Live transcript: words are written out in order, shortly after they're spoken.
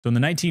So in the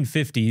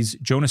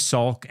 1950s, Jonas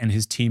Salk and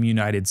his team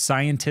united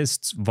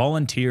scientists,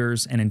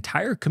 volunteers, and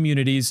entire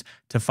communities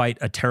to fight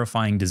a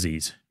terrifying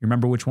disease. You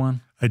remember which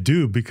one? I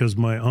do, because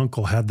my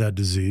uncle had that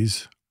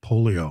disease,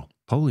 polio.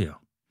 Polio.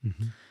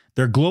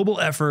 Their global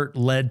effort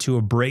led to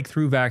a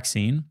breakthrough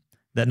vaccine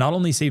that not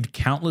only saved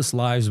countless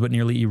lives, but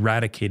nearly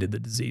eradicated the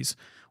disease.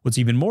 What's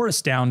even more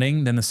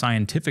astounding than the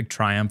scientific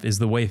triumph is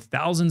the way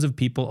thousands of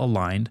people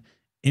aligned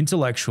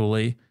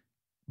intellectually,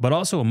 but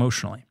also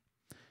emotionally.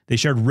 They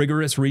shared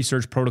rigorous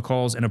research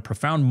protocols and a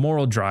profound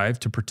moral drive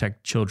to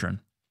protect children.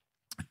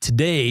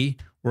 Today,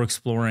 we're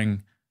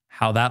exploring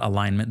how that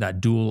alignment, that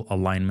dual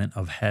alignment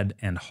of head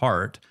and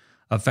heart,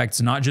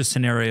 affects not just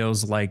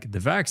scenarios like the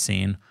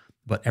vaccine,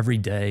 but every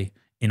day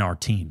in our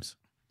teams.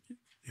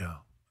 Yeah.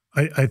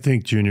 I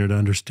think, Junior, to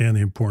understand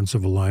the importance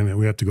of alignment,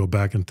 we have to go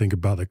back and think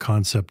about the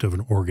concept of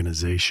an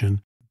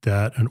organization,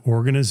 that an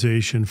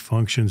organization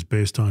functions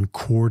based on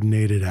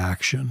coordinated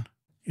action.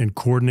 And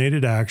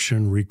coordinated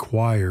action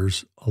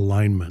requires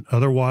alignment.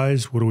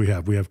 Otherwise, what do we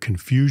have? We have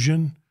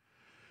confusion.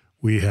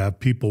 We have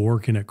people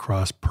working at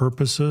cross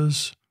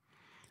purposes.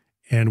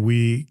 And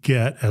we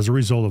get, as a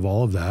result of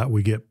all of that,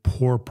 we get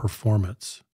poor performance.